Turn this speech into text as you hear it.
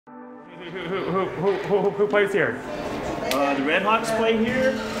Who plays here? The Red Hawks play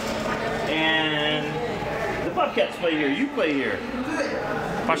here, and the Bobcats play here. You play here.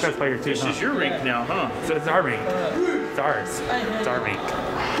 Bobcats play here too. This is your rink now, huh? It's our rink. It's ours. It's our rink.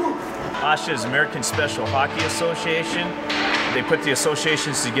 ASHA is American Special Hockey Association. They put the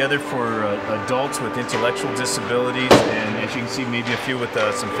associations together for adults with intellectual disabilities, and as you can see, maybe a few with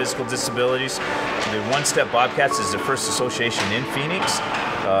some physical disabilities. The One Step Bobcats is the first association in Phoenix.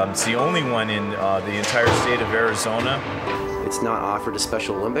 It's the only one in the entire state of Arizona. It's not offered to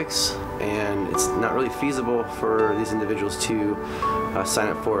Special Olympics, and it's not really feasible for these individuals to sign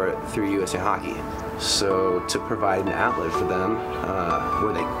up for it through USA Hockey. So to provide an outlet for them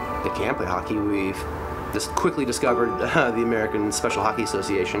where they can play hockey, we've just quickly discovered the American Special Hockey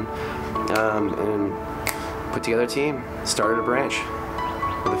Association and put together a team, started a branch,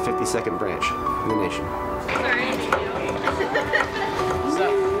 with a 52nd branch in the nation. Alright. What's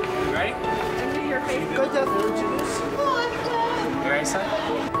up? You ready? Good job. You ready, son?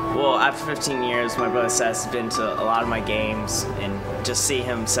 Well, after 15 years, my brother Seth has been to a lot of my games, and just see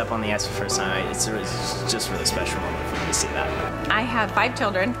him step on the ice for the first time, it's just a really special moment for me to see that. I have 5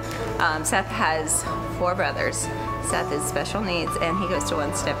 children. Seth has 4 brothers. Seth is special needs, and he goes to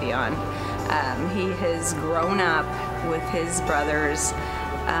One Step Beyond. He has grown up with his brothers,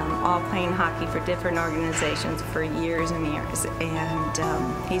 all playing hockey for different organizations for years and years, and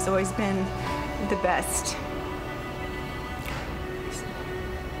he's always been the best.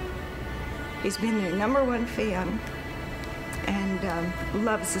 He's been their #1 fan and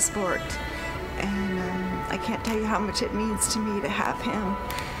loves the sport. And I can't tell you how much it means to me to have him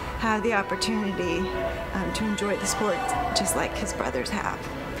have the opportunity to enjoy the sport just like his brothers have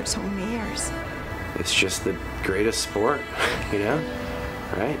for so many years. It's just the greatest sport, you know,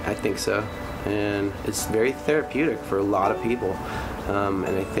 right? I think so. And it's very therapeutic for a lot of people.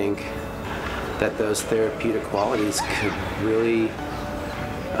 And I think that those therapeutic qualities could really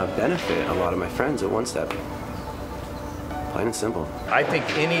benefit a lot of my friends at One Step. Plain and simple. I think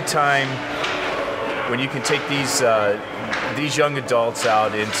any time when you can take these young adults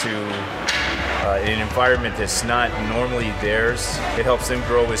out into an environment that's not normally theirs, it helps them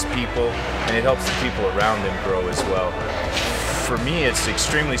grow as people, and it helps the people around them grow as well. For me, it's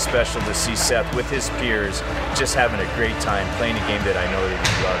extremely special to see Seth with his peers just having a great time playing a game that I know that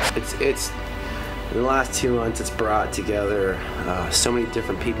he loves. It's in the last 2 months, it's brought together so many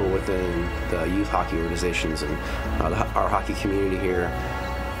different people within the youth hockey organizations and our hockey community here.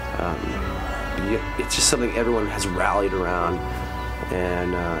 It's just something everyone has rallied around,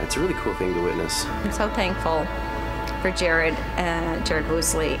 and it's a really cool thing to witness. I'm so thankful for Jared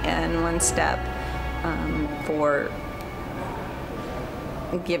Woosley and One Step for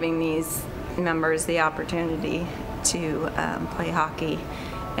giving these members the opportunity to play hockey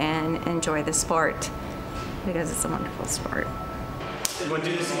and enjoy the sport, because it's a wonderful sport. You want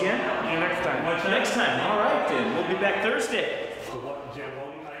to do this again? Yeah, next time. Next time. All right, then. We'll be back Thursday.